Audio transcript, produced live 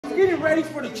getting ready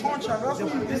for the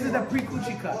choncha. This is the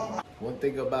pre-coochie cut. One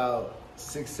thing about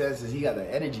success is he got the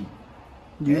energy.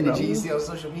 You energy know. you see on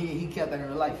social media, he kept that in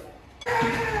real life.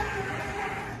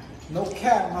 No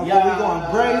cap, my boy. We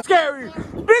going brave. Scary.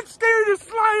 Big scary to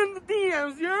slide in the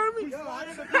DMs, you hear me? Slide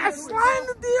in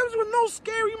the DMs with no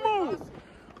scary moves.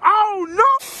 Oh, no.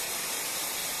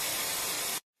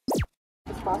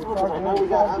 I know we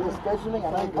got other scheduling,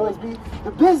 and I always be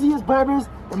the busiest barbers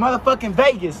in motherfucking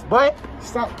Vegas, but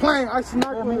Stop playing. Icy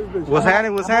Narco in this bitch. What's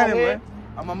happening? What's happening, man?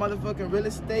 I'm a motherfucking real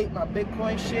estate, my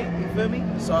Bitcoin shit, you feel me?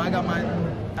 So I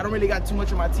don't really got too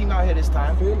much of my team out here this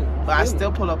time, but I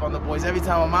still pull up on the boys every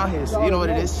time I'm out here, so you know what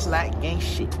it is, slack gang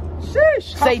shit.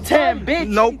 Sheesh. Say 10, bitch.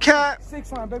 No cap.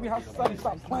 600, baby. House Society,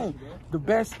 stop playing. The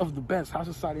best of the best. House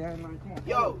Society, I ain't lying. Come on.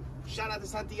 Yo, shout out to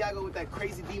Santiago with that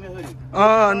crazy demon hoodie.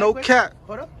 No cap.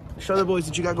 Hold up. Show the boys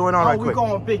what you got going on Oh, right we quick.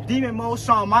 going big demon mode.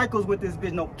 Shawn Michaels with this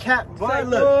bitch, no cap. Say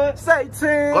look. Say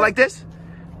 10. Go like this.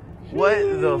 What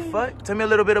the fuck? Tell me a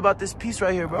little bit about this piece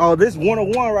right here, bro. Oh, this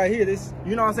 101 right here. This,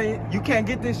 you know what I'm saying? You can't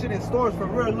get this shit in stores for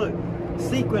real. Look,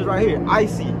 sequins right here,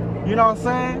 icy. You know what I'm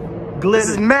saying? Glitter. This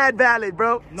is mad valid,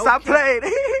 bro. No Stop cap.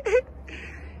 playing.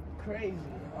 Crazy.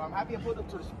 I'm happy I pulled up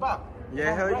to the spot.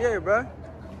 Yeah, hell yeah, bro.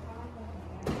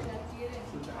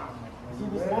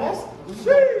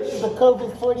 The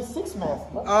COVID 46 mask.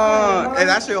 Hey,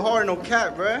 that shit hard, no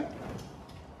cap, bro.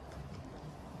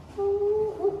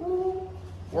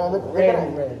 Yo, look what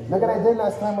I did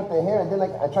last time with the hair.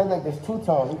 I tried like this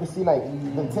two-tone. You can see like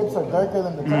the tips are darker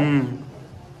than the top.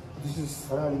 This is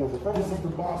I don't know, the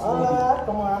boss.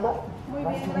 come on, Ana. Muy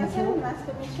bien, gracias. Nice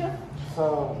to meet you.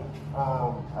 So,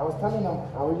 I was telling them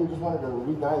I really just wanted to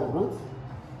re-dye the roots.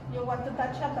 You want to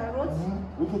touch up the roots?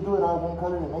 We could do it all one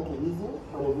color to make it easier.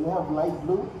 But if you have light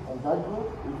blue and dark blue,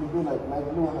 we can do like light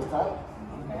blue on the top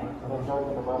and then dark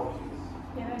on the bottom.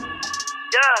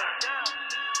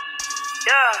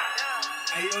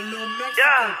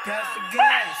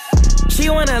 She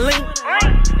wanna link.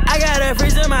 I got her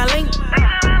freezing my link.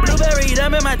 Blueberry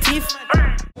dumb in my teeth.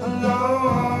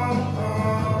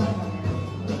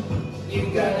 You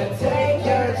gotta take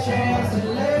your chance and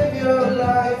live your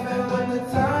life, and when the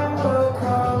time will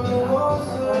come, you won't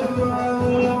survive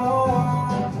alone.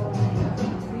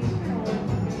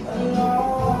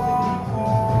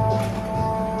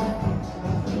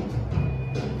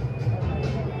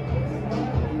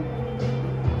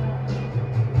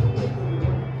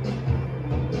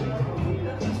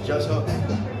 It's just hook.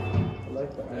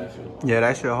 Yeah,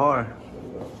 that shit hard.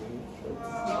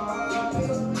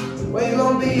 Where you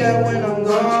gonna be at when I'm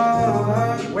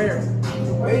gone? Where?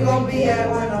 Where you gonna be at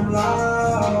when I'm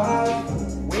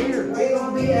lost? Where you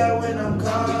gonna be at when I'm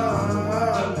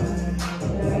coming?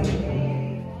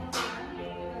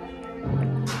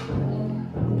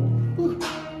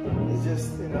 It's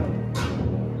just, you know,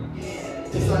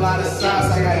 it's a lot of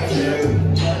sauce I got here.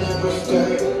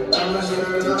 I'm not sure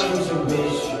I'm some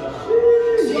bitch.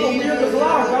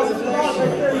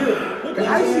 Look at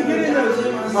Icy getting us.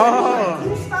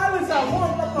 Two stylists at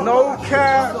one. No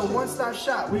cap. So one-stop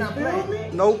shop. We're not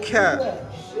playing. No cap. You know what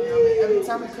I mean? Every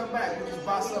time we come back, we just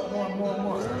boss up more and more and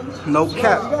more. No You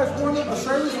cap. guys want a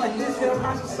service like this, hit up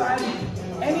House Society.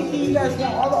 Anything you guys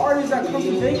want, all the artists that come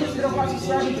to Vegas, hit up House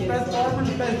Society, the best barber,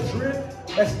 the best drip,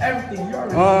 that's everything. You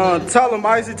already Tell them,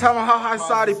 Icy. Tell them how High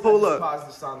Society pull up. Pause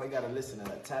the song. They gotta listen to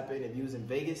that. Tap in. If you was in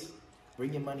Vegas,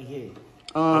 bring your money here.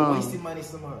 You're wasting money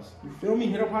somewhere else. You feel me?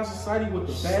 Hit up House Society with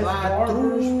the best Slide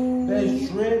barbers,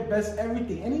 best drip, best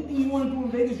everything. Anything you want to do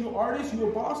in Vegas, you're an artist, you're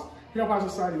a boss, hit up House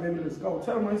Society, baby. Let's go.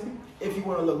 Tell them, Icy. If you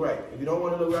want to look right. If you don't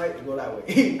want to look right, you go that way.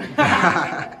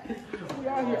 We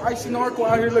out here, Icy Narco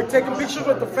out here, look, taking pictures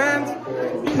with the fans.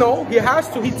 You know, he has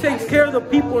to. He takes care of the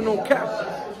people, no cap.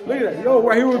 Look at that. Yo,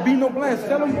 right here with Bino Blance.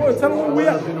 Tell them, boys, tell them where we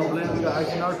at. Bino Blance, we got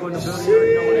Icy Narco in the building. You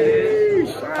already know what it is.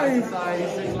 Sheesh, Society,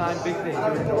 6 line, big thing. you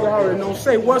already know.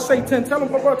 Say what? Say 10. Tell them,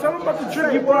 bro. Tell them about the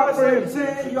drip you brought for him.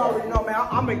 You already know, man.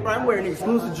 I'm wearing an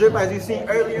exclusive drip as you seen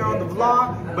earlier on the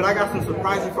vlog, but I got some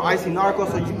surprises for Icy Narco,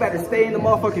 so you better stay in the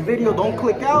motherfucking video. Don't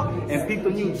click out and peep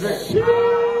the new drip.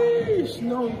 Sheesh,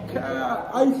 no cap.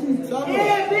 Icy, tell them.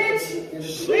 Yeah, bitch.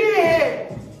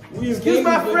 Shit. Excuse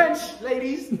my French,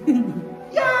 ladies.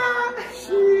 Yeah.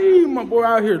 Shee, my boy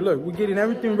out here. Look, we're getting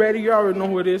everything ready. You already know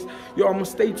who it is. Yo, I'm gonna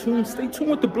stay tuned. Stay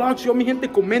tuned with the vlogs. Yo, mi gente,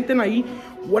 comenten ahí.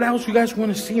 What else you guys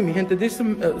want to see, mi gente? This is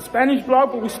a Spanish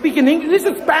vlog, but we speak in English. This is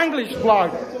a Spanglish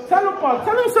vlog. Tell them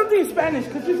something in Spanish,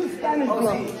 because this is Spanish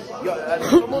vlog. Yo,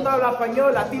 todo el mundo habla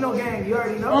español, Latino gang, you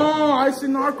already know. Oh, Icy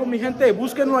Narco, mi gente.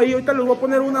 Búsquenlo ahí. Ahorita les voy a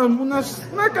poner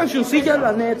una cancioncilla,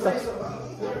 la neta.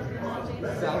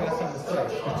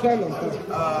 Tell them,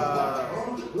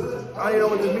 I don't know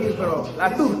what this means, pero la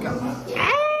turca.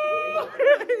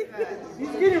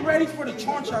 He's getting ready for the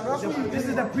choncha. This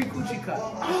is the pre-coochie cut.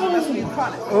 That's what you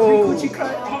call it. Oh. Pre-coochie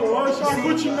cut.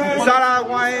 Shout out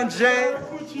YNJ.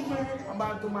 I'm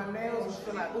about to do my nails and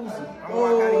feel like Uzi. I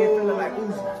gotta get feeling like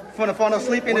Uzi. Finna fall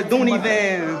asleep in the Dooney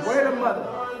van. Where the mother?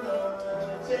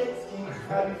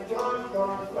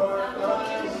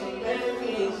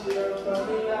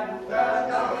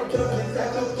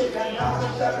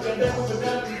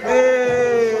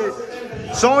 Hey,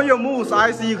 showing your moves,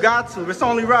 Icy, you got to. It's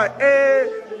only right. Hey,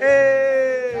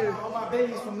 hey. All my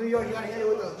babies from New York, you gotta hit it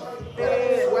with the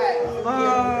swag.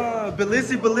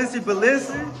 Belisi.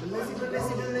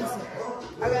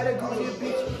 I gotta go to your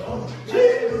bitch.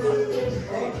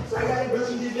 I gotta go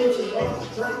to your bitch.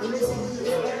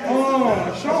 Oh,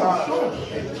 show.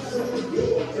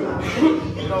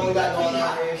 You know we got going on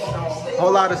here, show.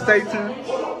 Whole lot of stay tuned.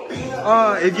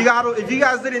 If you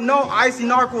guys didn't know, Icy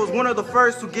Narco was one of the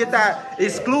first to get that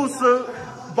exclusive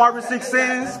Barber 6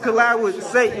 Sense collab with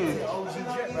Satan.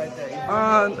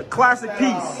 Classic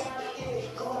piece.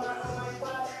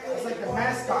 It's like the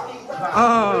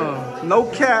mascot. No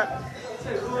cap.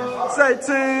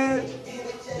 Satan.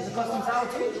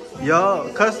 Yo,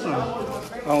 custom.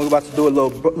 We're about to do a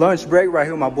little lunch break right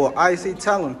here with my boy Icy.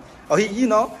 Tell him. Oh, he, you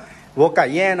know, Boca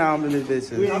Llena on this bitch.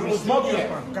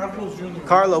 Carlos Jr.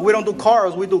 Carlos, we don't do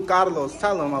Carlos, we do Carlos.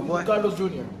 Tell him, my boy. Carlos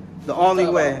Jr. The only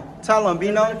way. Tell him,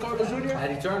 Bino. Carlos Jr.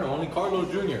 At Eternal, only Carlos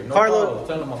Jr. No Carlos. Carlos.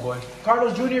 Tell him, my boy.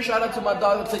 Carlos Jr. Shout out to my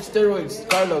dog that takes steroids.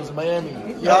 Carlos, Miami.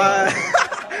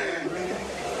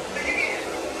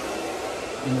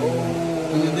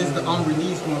 This is the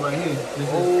unreleased one right here.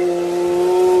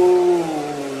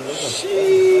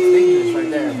 Dangerous right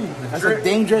there. That's a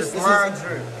dangerous. This is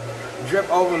drip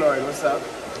overlord. What's up?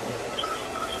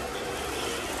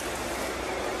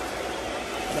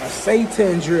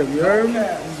 Satan drip, you heard me?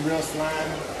 This is real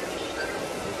slime.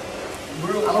 I'm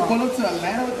gonna pull up to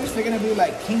Atlanta with this. They're gonna be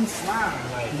like King Slime.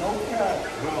 Like, no cap.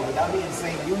 Bro, would that be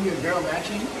insane? You and your girl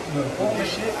matching? Holy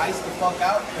shit, ice the fuck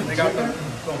out. They got the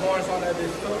horns on that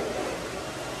bitch too.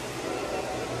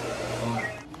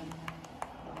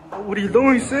 What are you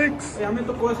doing, Six? Ya me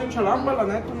tocó ese chalán, la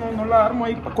neta, no la armo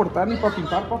ahí para cortar ni para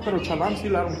pintar, pero chalán sí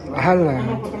la armo.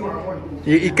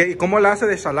 ¿Y cómo la hace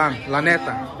de chalán, la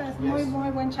neta? Es muy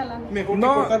buen chalán. Mejor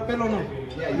No. que cortar pelo, no.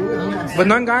 Pues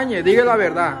no engañe, diga la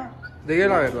verdad. Diga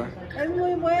la verdad. Es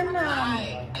muy buen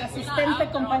asistente,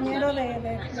 compañero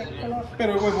de color.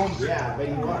 Pero es huevón.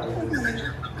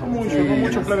 No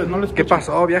mucho, plebes, no les ¿Qué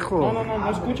pasó, viejo?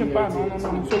 No escuchen, pa, no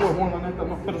soy huevón, la neta,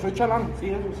 no, pero soy chalán, sí,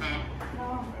 eso sí.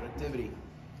 Productivity.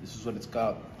 This is what it's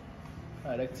called.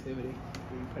 Productivity.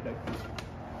 Very productive.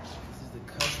 This is the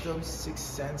custom 6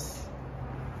 cents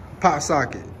Pop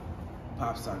socket.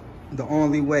 pop socket. The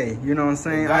only way. You know what I'm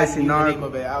saying? Guys, Icy the name Narco.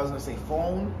 of it. I was gonna say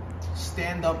phone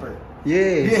stand-upper.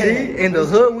 Yeah, see? In the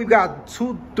hood, we got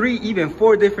 2, 3, even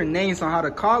 4 different names on how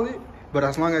to call it. But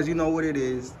as long as you know what it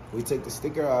is. We take the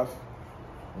sticker off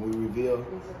and we reveal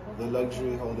the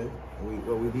luxury holder. We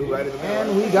glue right in the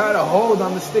middle. And we got a hold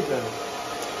on the sticker.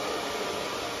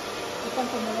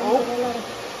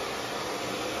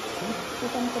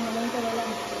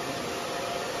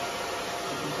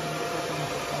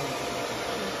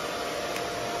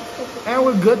 And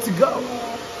we're good to go.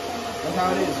 That's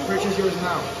how it is. Purchase yours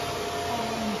now.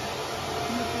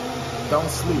 Don't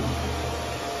sleep.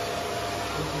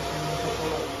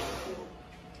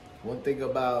 One thing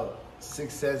about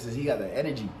 6 cents is he got the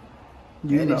energy.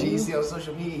 Energy you see on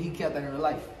social media, he kept that in real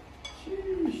life.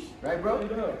 Right, bro?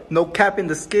 No cap in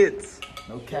the skits.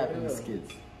 No cap in the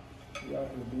skits. Yeah,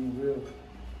 it's being real.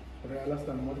 Real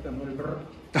hasta la muerte, amor, brr.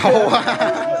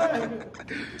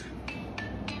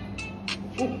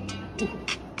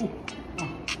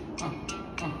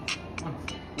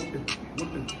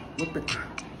 Whip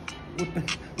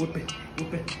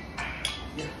it.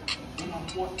 Yeah, I'm on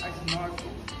board, Icy Narco.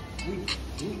 We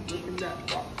whipping that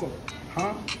Rocco.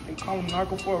 Huh? They call him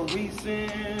Narco for a reason.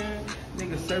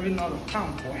 Nigga serving all the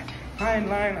pound, boy. I ain't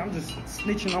lying, I'm just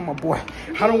snitching on my boy.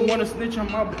 I don't wanna snitch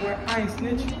on my boy, I ain't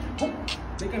snitching. Oh,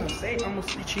 they gonna say I'm a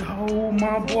snitchy hoe,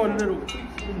 my boy, little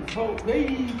hoe.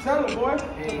 Hey, tell him, boy.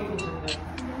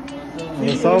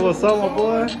 What's up, my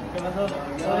boy?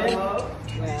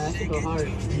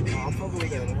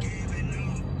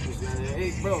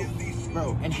 Hey,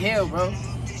 bro, inhale, bro.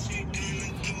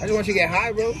 I just want you to get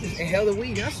high, bro. Just inhale the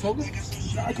weed. You're not smoking.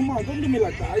 Nah, come on, don't do me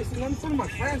like that. I used to learn from my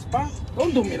friends, pa.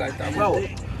 Don't do me like that, bro. You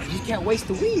just can't waste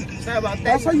the weed. It's not about that.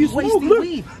 That's how you smoke. Wasting Look,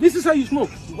 weed. this is how you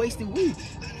smoke. You're wasting weed.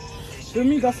 To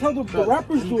me, that's how the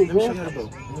rappers do it, Let me show bro. you how to, bro.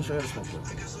 Let me show you how to smoke, bro.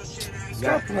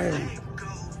 Stop playing.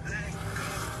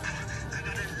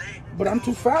 but I'm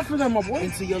too fat for that, my boy.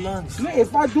 Into your lungs. Man,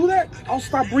 if I do that, I'll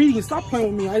stop breathing. Stop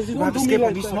playing with me, Icy. Don't do me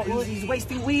like that. He's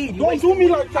wasting weed. Don't do me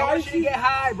like that, I want you to Icy. get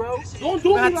high, bro. Don't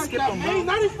do me like that, man.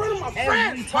 Not in front of my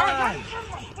friends. Time.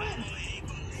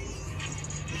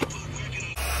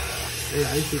 Hey,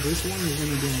 Icy, this one is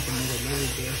gonna be in another level,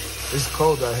 bro. It's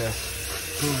cold out here.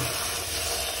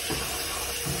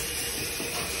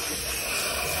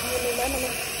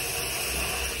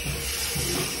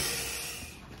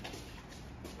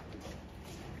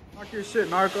 Talk your shit,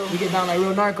 Narco. We get down like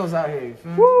real narcos out here.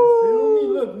 Feel me?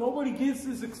 Look, nobody gets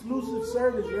this exclusive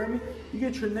service, you hear me? You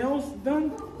get your nails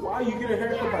done, why? You get a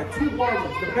haircut by 2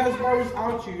 barbers. The best barbers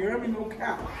out you, you hear me? No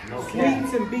cap. No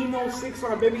Sweets and Bino, 6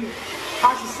 on, baby.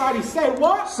 High society, say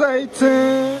what?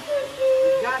 Satan.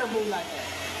 You gotta move like that.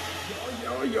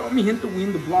 Yo, mi gente, we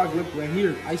in the blog. Look, right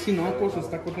here. Icy Narco se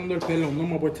está cortando el pelo. No,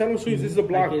 my boy. Tell him, Sweeps, this is the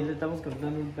blog. Aquí le estamos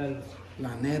cortando el pelo.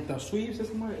 La neta, Sweeps,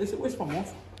 ese güey es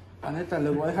famoso. La neta,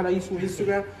 les voy a dejar ahí su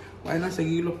Instagram. Vayan a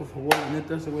seguirlo, por favor. La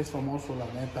neta, ese güey es famoso, la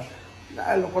neta.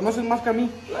 Lo conocen más que a mí.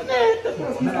 La neta,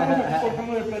 pero sí estamos aquí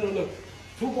cortando el pelo. Look,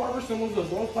 2 barbers, somos los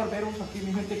 2 barberos aquí,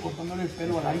 mi gente, cortándole el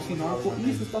pelo al Icy Narco.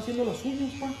 Y se está haciendo las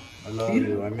uñas, pa. I love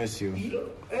you, I miss you.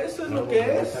 Eso es lo que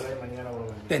es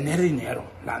tener dinero,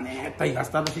 la neta, y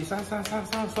gastar así,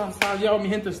 ya, mi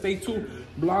gente, stay tuned,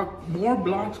 more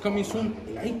blogs coming soon.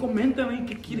 Ahí comenten ahí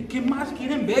qué más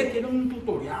quieren ver, quieren un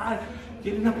tutorial,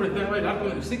 quieren aprender a bailar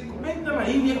con el stick, comenten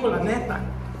ahí, viejo, la neta.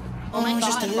 Oh my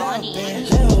God, Bonnie.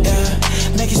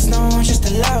 Yeah, make it snow just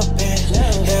a little bit.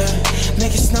 Yeah,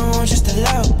 make it snow just a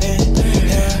little bit.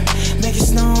 Yeah, make it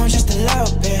snow just a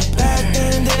little bit. Back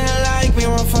then didn't like we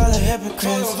were full of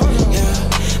hypocrites.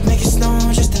 Yeah, make it snow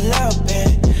just a little bit.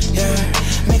 Yeah,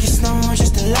 make it snow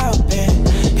just a little bit.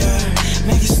 Yeah,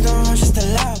 make it snow just a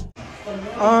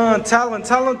little. Tell him,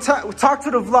 talk to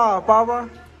the vlog, Baba.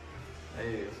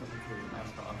 Hey,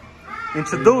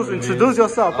 what's up? Introduce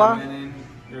yourself, Baba.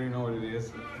 You already know what it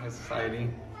is. High society.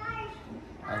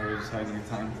 Out here just having a good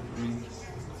time for me.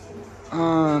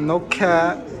 No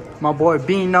cap. My boy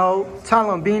Bino.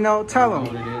 Tell him, Bino. Tell him.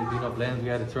 You know what it is. Bino Blends. We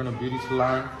had to turn a beauty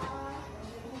salon.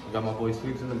 We got my boy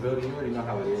Sweeps in the building. You already know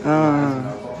how it is.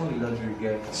 Only luxury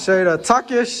guest. Straight up. Talk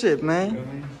your shit,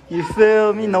 man. You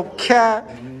feel me? No cap.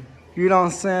 You know what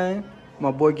I'm saying?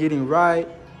 My boy getting right.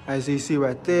 As you see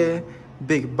right there.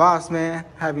 Big boss, man.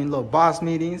 Having little boss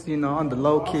meetings, you know, on the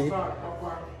low key.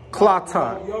 Clock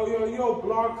talk. Yo,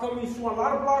 blog coming soon. A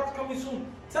lot of blogs coming soon.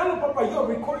 Tell them, Papa, yo,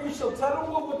 record yourself. Tell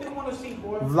them what they want to see,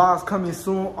 boy. Vlogs coming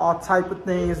soon, all type of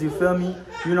things, you feel me?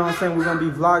 You know what I'm saying? We're going to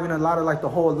be vlogging a lot of like the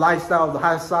whole lifestyle of the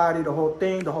high society, the whole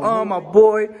thing, the whole... my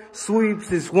boy,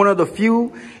 Sweeps is one of the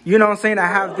few, you know what I'm saying, I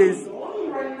have this...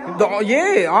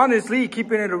 yeah, honestly,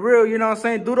 keeping it real, you know what I'm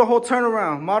saying? Do the whole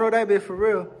turnaround. Model that bit for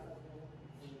real.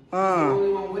 The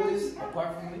only one with this,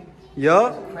 apart from me?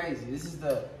 Yup. Crazy. This is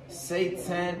the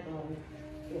Satan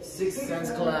 6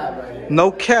 Cents collab right here.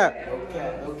 No cap.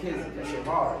 No kids. That shit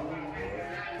hard.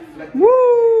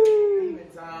 Woo! Demon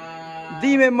time.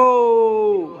 Demon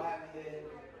mode.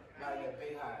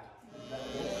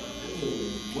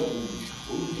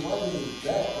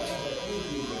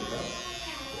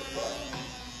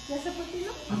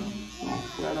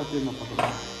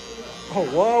 Oh,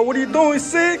 wow, what are you doing,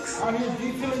 6? I'm here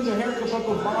detailing the haircut about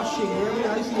the boss shit, really.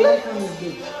 I see that from this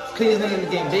bitch. Cleanest nigga in the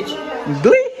game, bitch.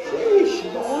 Glee?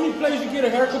 Sheesh, the only place you get a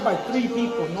haircut by 3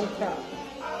 people, no cap.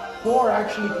 4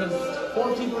 actually, because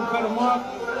 4 people cut him off,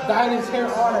 dyed his hair,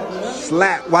 all that, man.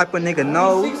 Slap, wipe a nigga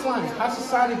nose. 6 lines, high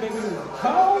society, baby.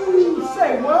 Oh,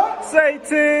 say what?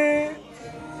 Satan.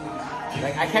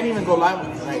 Like, I can't even go live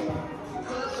with it. Like,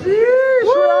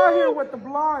 We're out here with the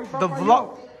vlog. The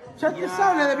vlog. Check this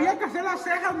out, le debía que hacer las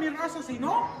cejas, mi raza, si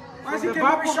no. from the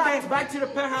barbershop back to the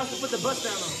penthouse to put the bus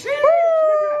down on.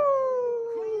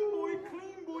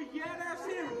 Clean boy, yeah, that's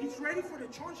him. He's ready for the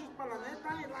chonches, para la neta,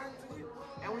 I ain't lying to you.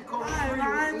 And we call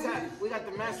we got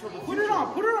the mask for the Put it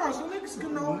on, so niggas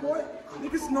can know, boy.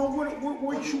 Niggas know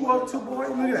what you up to, boy.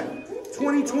 Look at that.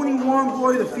 2021,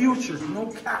 boy, the future. No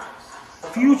cap.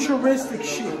 Futuristic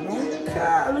shit, no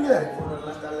cap. Look at that.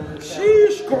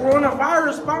 Sheesh,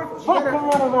 coronavirus, pa. Fuck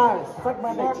coronavirus. Fuck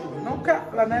my bitch. No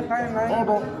cap, la neta, I ain't lying.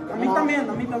 A mí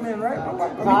también, right?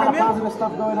 A lot of positive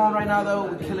stuff going on right now, though.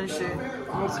 We're killing shit.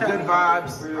 It's good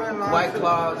vibes. White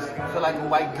claws. Feel like a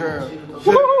white girl.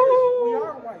 We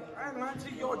are white. I ain't lying to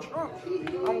you. You're drunk.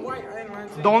 I'm white. I ain't lying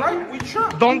to you.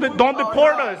 Don't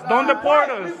deport us. Don't deport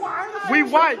us. We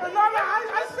white. No,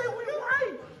 I say we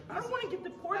white. I don't want to get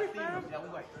deported, fam.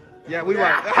 Yeah, we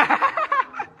white.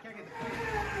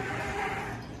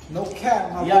 No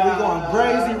cap, my boy. We going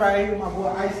crazy right here, my boy.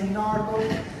 Icy Narco.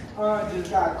 Just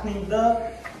got cleaned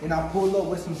up, and I pulled up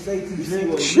with some Satan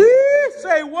drink.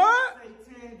 Say what?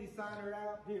 Say 10, designer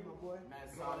out. Here, my boy. Man,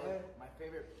 solid. My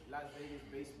favorite Las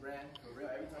Vegas-based brand. For real,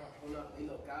 every time I pull up, they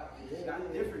look out. It's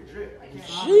got different drip. I can't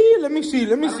Gee, let me see.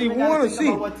 Let me see. We want to think see.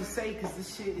 about what to say because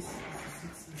this shit is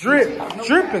Drip. no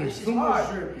Dripping. This shit is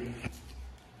hard.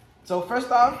 So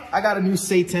first off, I got a new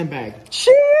Say 10 bag. Sheesh.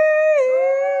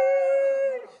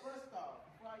 First off,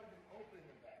 before I even open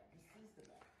the bag, this is the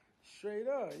bag. Straight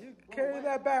up. You carry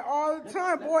that back all the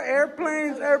time, boy.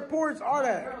 Airplanes, airports, all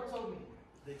that. Girl told me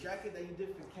the jacket that you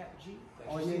did for Cap G,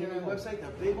 like you seen it on the website, the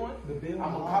big one. I'm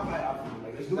gonna copy that out for you.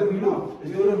 Like, let's do it in blue.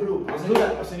 Let's do it in blue. Let's do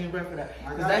that. I'll send you a rep for that.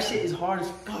 Cause that shit is hard as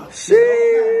fuck. She's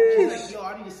like, yo,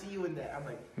 I need to see you in that. I'm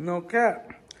like, no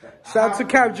cap. Shout out to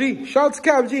Cap G. Shout out to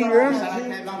Cap G. You hear me?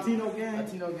 Latino gang.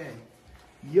 Latino gang.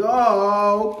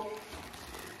 Yo.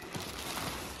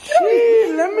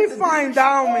 Gee, let me find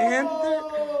out, man.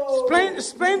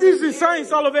 Explain these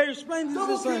designs, Oliver. Explain these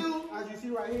designs. As you see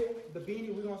right here, the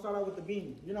beanie, we're gonna start out with the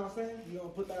beanie. You know what I'm saying? You're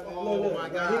gonna put that in. Oh my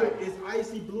God. Right here, it's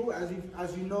icy blue, as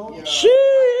you know. Yeah.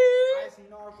 Gee. Icy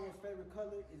Narco's favorite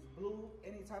color is blue.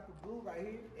 Any type of blue right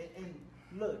here. And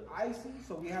look, icy,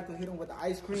 so we have to hit them with the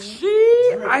ice cream.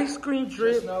 Gee, ice cream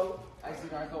drip. Just know, Icy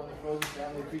Narco and the Frozen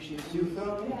family appreciate you. Keep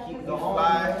the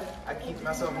vibe. I keep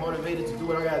myself motivated to do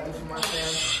what I gotta do for my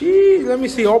family. Gee, let me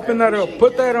see. Open that up.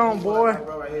 Put that on, boy.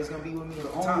 Bro, right here is gonna be with me at the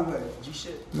top. G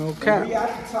shit. No We cap.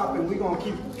 at the top and we're gonna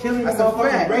keep killing That's the a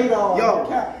fact. radar. Yo,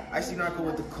 Icy Narco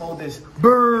with the coldest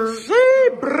bird. Gee,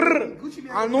 brr.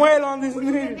 Anuel on this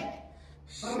nigga.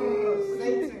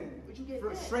 Satan.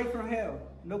 Straight from hell.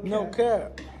 No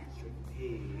cap.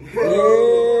 Yeah.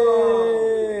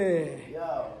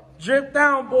 Yo. Drip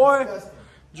down, boy.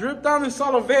 Drip down and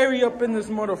Salaveri up in this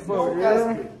motherfucker.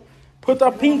 Yeah. Put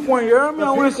that pink one, you hear me?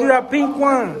 I want to see that pink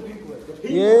one.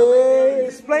 Yeah.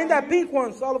 Explain that pink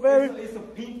one, Salaveri. It's a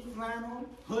pink flannel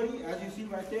hoodie, as you see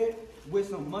right there, with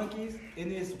some monkeys.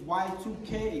 And it's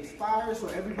Y2K expired, so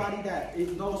everybody that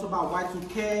knows about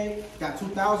Y2K, that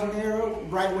 2000 era,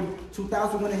 right when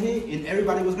 2000 went hit and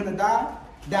everybody was gonna die.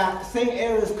 That same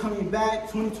era is coming back,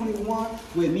 2021,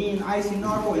 with me and Icy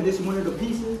Narco, and this is one of the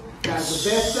pieces that's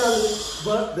the best seller,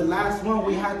 but the last one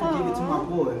we had to give it to my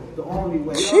boy, the only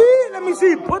way. Shit, let me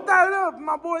see. Put that up,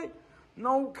 my boy.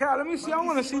 No cow. Let me see. I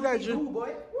want to see that.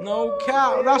 No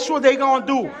cow. That's what they gonna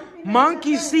do.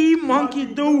 Monkey see, monkey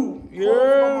do.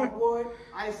 Yeah.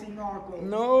 Icy Narco.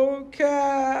 No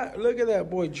cow. Look at that,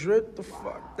 boy. Drip the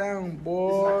fuck down,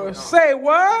 boy. Say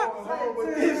what?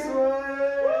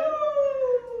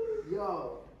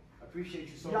 Yo, appreciate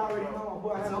you so Y'all much. already know my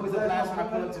boy. It's always a blast when I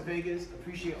pull up to Vegas.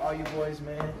 Appreciate all you boys,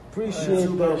 man. Appreciate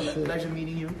that shit. Pleasure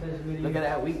meeting you. Look at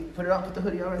that. We put it on. Put the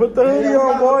hoodie on. Put the hoodie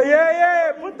on, boy. Yeah,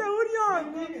 yeah. Put the hoodie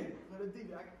on. Put it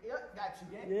deep. Yep, got you,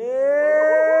 gang. Yeah.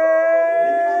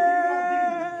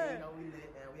 You know we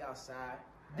lit, man. We outside.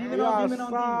 Demon Give me on the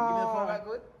demon. phone back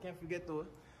good. Can't forget to it.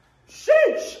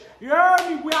 Sheesh! You heard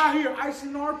me? We out here. Icy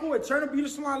Narco, Eternal Beauty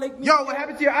Salon, Lake. Yo, what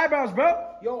happened to your eyebrows, bro?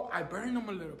 Yo, I burned them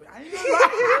a little bit. I ain't gonna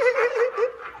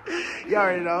lie. You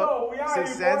already know. Yo, we out here, boy.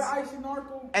 Success. Icy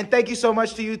Narco. And thank you so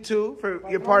much to you two for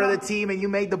you're part of the team and you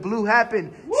made the blue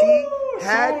happen. Woo! She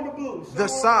had Show the blue. the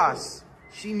sauce.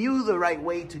 She knew the right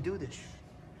way to do this.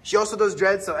 She also does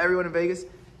dreads, so everyone in Vegas,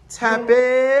 tap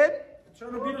it.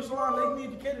 Eternal Beauty Salon,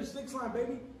 Lake Decatur, 6 line,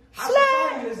 baby.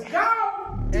 Let's go!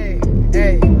 Ey,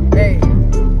 ey, ey.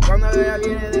 Cuando ella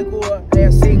viene de Cuba,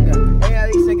 ella singa. Ella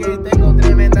dice que tengo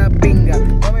tremenda pinga.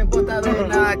 No me importa de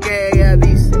nada que ella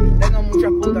dice. Tengo mucha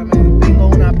puta, tengo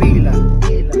una pila.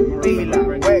 Pila,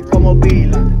 güey, como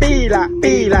pila.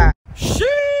 Pila.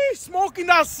 Sheesh! Smoking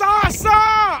that salsa!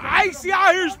 Icy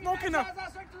out here smoking that.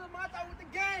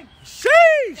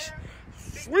 Sheesh!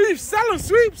 Sweeps, selling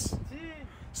sweeps.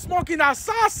 Smoking that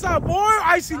salsa, boy.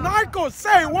 Icy Narco.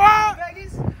 Say what?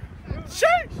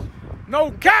 Sheesh!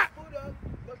 No cap.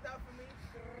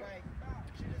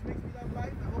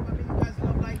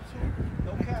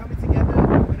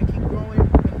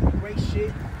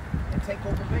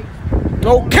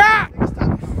 No cap!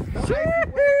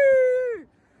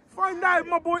 Find out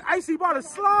my boy Icy about to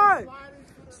slide.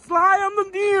 Slide on the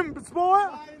DMs, boy.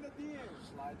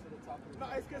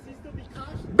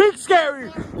 Big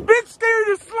scary. Big scary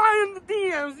to slide in the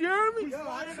DMs, you hear me?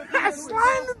 Slide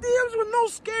in the DMs with no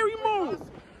scary moves.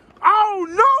 Oh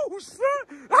no, son.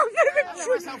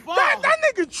 That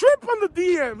nigga trip on the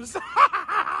DMs.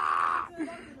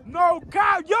 No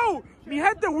cap. Yo, mi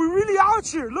gente, we really out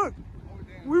here. Look.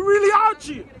 We really out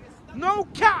here. No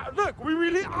cap. Look, we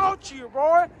really out here,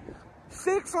 boy.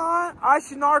 6 on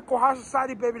Icy Narco High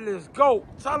Society, baby. Let's go.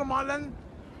 Tell them, Marlon.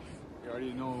 You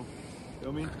already know.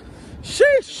 Feel me?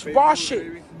 Sheesh. Boss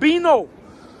shit. Bino.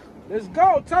 Let's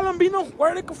go. Tell them, Bino,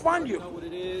 where they can find you. You know what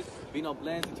it is. Vino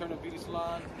Blends, Eternal Beauty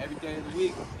Salon, every day of the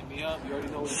week. Hit me up. You already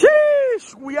know what it is.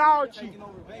 Sheesh, we out here. Taking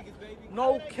over Vegas, baby.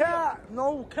 No cap,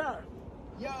 no cap.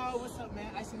 Yo, what's up,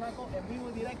 man? Icy Narco, en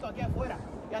vivo directo aquí afuera.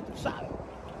 Ya tú sabes.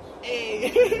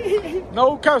 Hey.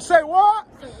 No cap. Say what?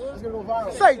 It's gonna go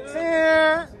viral. Say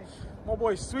 10. My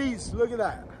boy Sweets, look at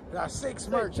that. That 6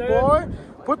 merch, boy.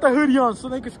 Put the hoodie on so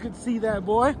niggas can see that,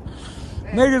 boy.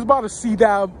 Niggas about to see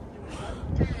that.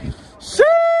 Sheesh.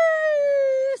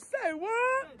 Say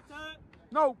what?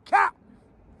 No cap.